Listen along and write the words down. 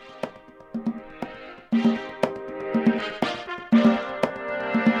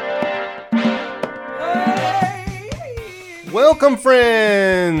Welcome,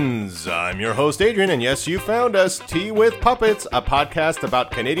 friends! I'm your host, Adrian, and yes, you found us, Tea with Puppets, a podcast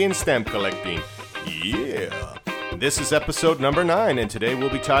about Canadian stamp collecting. Yeah! This is episode number 9, and today we'll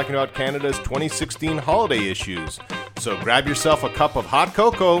be talking about Canada's 2016 holiday issues. So grab yourself a cup of hot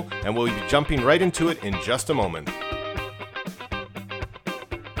cocoa, and we'll be jumping right into it in just a moment.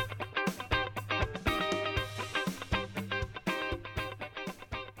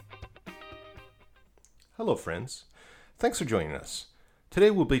 Hello, friends. Thanks for joining us.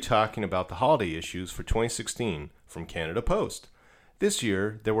 Today we'll be talking about the holiday issues for 2016 from Canada Post. This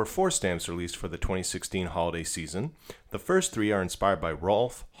year, there were 4 stamps released for the 2016 holiday season. The first 3 are inspired by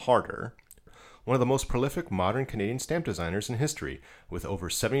Rolf Harder, one of the most prolific modern Canadian stamp designers in history, with over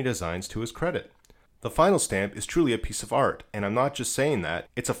 70 designs to his credit. The final stamp is truly a piece of art, and I'm not just saying that,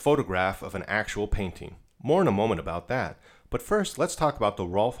 it's a photograph of an actual painting. More in a moment about that, but first let's talk about the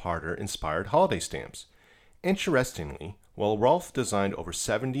Rolf Harder inspired holiday stamps. Interestingly, while Rolf designed over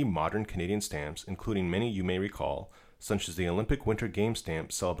 70 modern Canadian stamps, including many you may recall, such as the Olympic Winter Games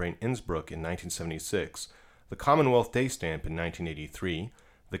stamp celebrating Innsbruck in 1976, the Commonwealth Day stamp in 1983,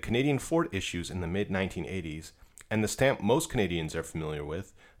 the Canadian Fort issues in the mid-1980s, and the stamp most Canadians are familiar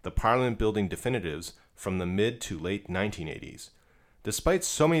with, the Parliament Building Definitives from the mid to late 1980s. Despite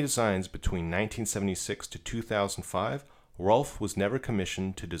so many designs between 1976 to 2005, Rolf was never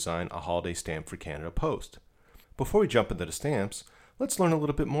commissioned to design a holiday stamp for Canada Post. Before we jump into the stamps, let's learn a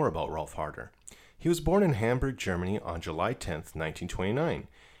little bit more about Rolf Harder. He was born in Hamburg, Germany on July 10, 1929.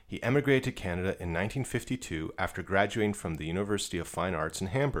 He emigrated to Canada in 1952 after graduating from the University of Fine Arts in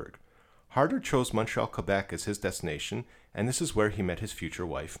Hamburg. Harder chose Montreal, Quebec as his destination, and this is where he met his future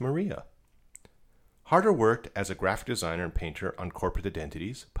wife, Maria. Harder worked as a graphic designer and painter on corporate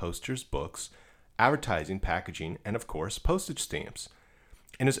identities, posters, books, advertising, packaging, and of course, postage stamps.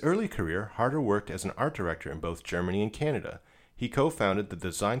 In his early career, Harder worked as an art director in both Germany and Canada. He co-founded the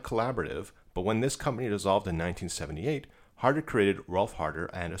Design Collaborative, but when this company dissolved in 1978, Harder created Rolf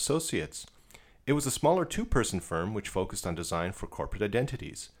Harder and Associates. It was a smaller 2-person firm which focused on design for corporate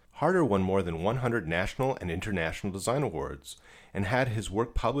identities. Harder won more than 100 national and international design awards and had his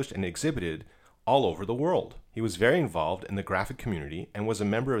work published and exhibited all over the world. He was very involved in the graphic community and was a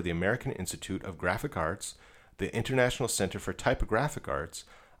member of the American Institute of Graphic Arts, the International Center for Typographic Arts,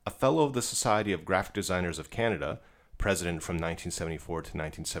 a fellow of the Society of Graphic Designers of Canada, president from 1974 to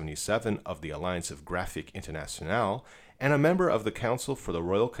 1977 of the Alliance of Graphique Internationale, and a member of the Council for the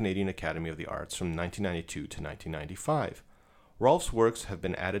Royal Canadian Academy of the Arts from 1992 to 1995. Rolf's works have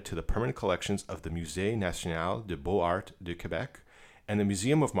been added to the permanent collections of the Musée National des Beaux-Arts de Québec and the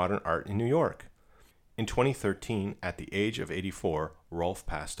Museum of Modern Art in New York. In 2013, at the age of 84, Rolf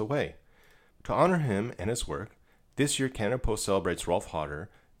passed away. To honor him and his work, this year Canada Post celebrates Rolf Harder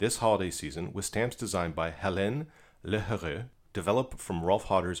this holiday season with stamps designed by Hélène Leheureux, developed from Rolf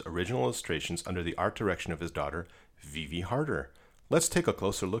Harder's original illustrations under the art direction of his daughter, Vivi Harder. Let's take a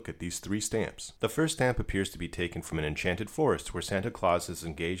closer look at these 3 stamps. The first stamp appears to be taken from an enchanted forest where Santa Claus is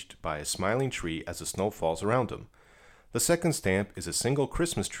engaged by a smiling tree as the snow falls around him. The second stamp is a single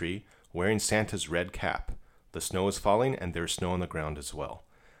Christmas tree wearing Santa's red cap. The snow is falling and there is snow on the ground as well.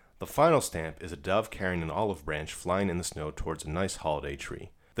 The final stamp is a dove carrying an olive branch flying in the snow towards a nice holiday tree.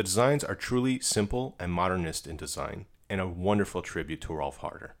 The designs are truly simple and modernist in design, and a wonderful tribute to Rolf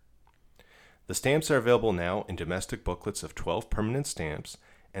Harder. The stamps are available now in domestic booklets of 12 permanent stamps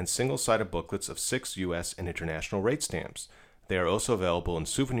and single-sided booklets of 6 U.S. and international rate stamps. They are also available in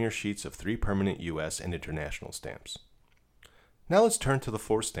souvenir sheets of 3 permanent U.S. and international stamps. Now let's turn to the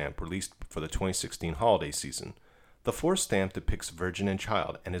 4th stamp released for the 2016 holiday season. The 4th stamp depicts Virgin and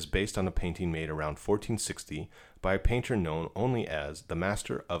Child and is based on a painting made around 1460 by a painter known only as the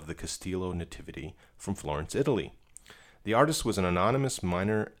Master of the Castillo Nativity from Florence, Italy. The artist was an anonymous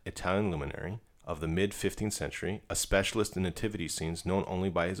minor Italian luminary of the mid-15th century, a specialist in nativity scenes known only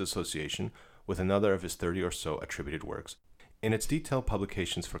by his association with another of his 30 or so attributed works. In its detailed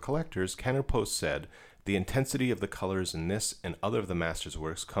publications for collectors, Canada Post said, "The intensity of the colors in this and other of the master's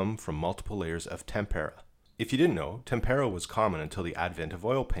works come from multiple layers of tempera." If you didn't know, tempera was common until the advent of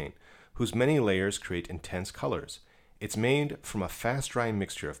oil paint, whose many layers create intense colors. It's made from a fast-drying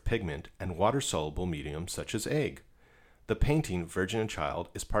mixture of pigment and water-soluble mediums such as egg. The painting, Virgin and Child,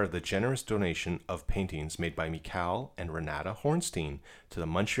 is part of the generous donation of paintings made by Mikhail and Renata Hornstein to the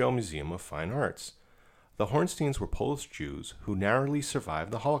Montreal Museum of Fine Arts. The Hornsteins were Polish Jews who narrowly survived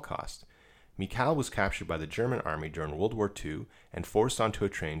the Holocaust. Mikhail was captured by the German army during World War II and forced onto a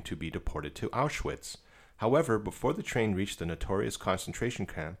train to be deported to Auschwitz. However, before the train reached the notorious concentration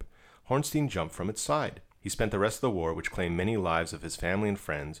camp, Hornstein jumped from its side. He spent the rest of the war, which claimed many lives of his family and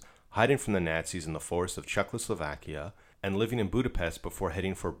friends, hiding from the Nazis in the forests of Czechoslovakia and living in Budapest before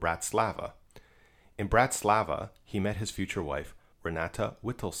heading for Bratislava. In Bratislava, he met his future wife, Renata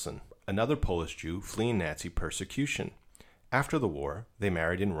Wittelson, another Polish Jew fleeing Nazi persecution. After the war, they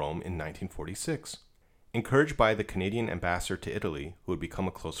married in Rome in 1946. Encouraged by the Canadian ambassador to Italy, who had become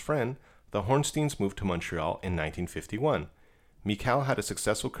a close friend, the Hornsteins moved to Montreal in 1951. Mikhail had a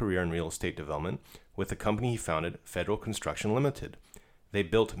successful career in real estate development with the company he founded, Federal Construction Limited. They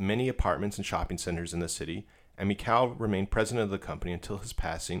built many apartments and shopping centers in the city, and Mikhail remained president of the company until his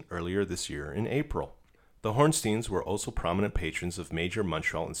passing earlier this year in April. The Hornsteins were also prominent patrons of major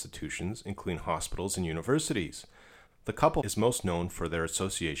Montreal institutions, including hospitals and universities. The couple is most known for their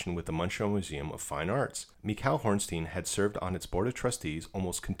association with the Montreal Museum of Fine Arts. Mikhail Hornstein had served on its board of trustees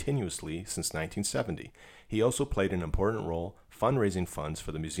almost continuously since 1970. He also played an important role fundraising funds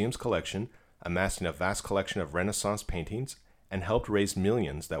for the museum's collection, amassing a vast collection of Renaissance paintings, and helped raise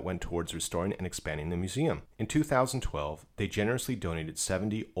millions that went towards restoring and expanding the museum. In 2012, they generously donated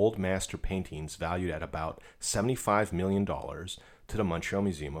 70 old master paintings valued at about $75 million to the Montreal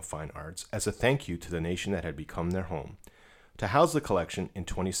Museum of Fine Arts as a thank you to the nation that had become their home. To house the collection in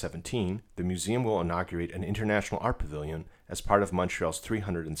 2017, the museum will inaugurate an international art pavilion as part of Montreal's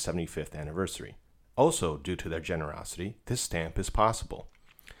 375th anniversary. Also, due to their generosity, this stamp is possible.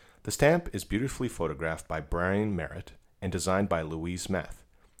 The stamp is beautifully photographed by Brian Merritt and designed by Louise Meth.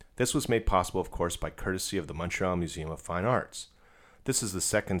 This was made possible, of course, by courtesy of the Montreal Museum of Fine Arts. This is the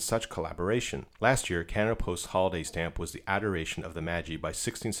second such collaboration. Last year, Canada Post's holiday stamp was the Adoration of the Magi by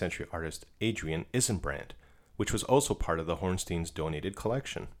 16th century artist Adrian Isenbrandt, which was also part of the Hornsteins' donated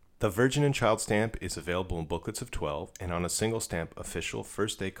collection. The Virgin and Child stamp is available in booklets of 12 and on a single stamp official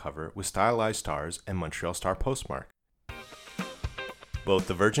first day cover with stylized stars and Montreal Star postmark. Both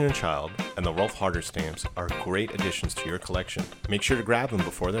the Virgin and Child and the Rolf Harder stamps are great additions to your collection. Make sure to grab them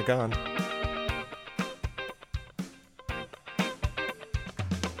before they're gone.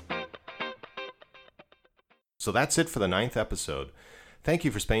 So that's it for the 9th episode. Thank you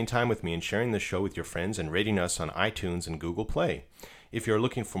for spending time with me and sharing this show with your friends and rating us on iTunes and Google Play. If you're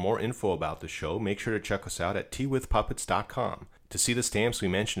looking for more info about the show, make sure to check us out at teawithpuppets.com. To see the stamps we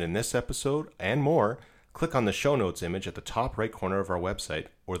mentioned in this episode and more, click on the show notes image at the top right corner of our website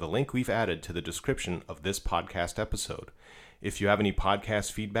or the link we've added to the description of this podcast episode. If you have any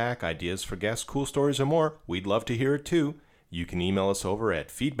podcast feedback, ideas for guests, cool stories, or more, we'd love to hear it too. You can email us over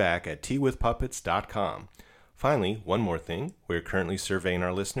at feedback@teawithpuppets.com. Finally, one more thing. We're currently surveying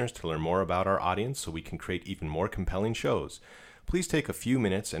our listeners to learn more about our audience so we can create even more compelling shows. Please take a few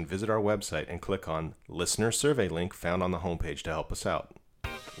minutes and visit our website and click on Listener Survey link found on the homepage to help us out.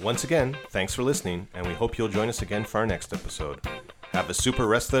 Once again, thanks for listening, and we hope you'll join us again for our next episode. Have a super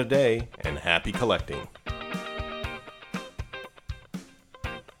rest of the day, and happy collecting.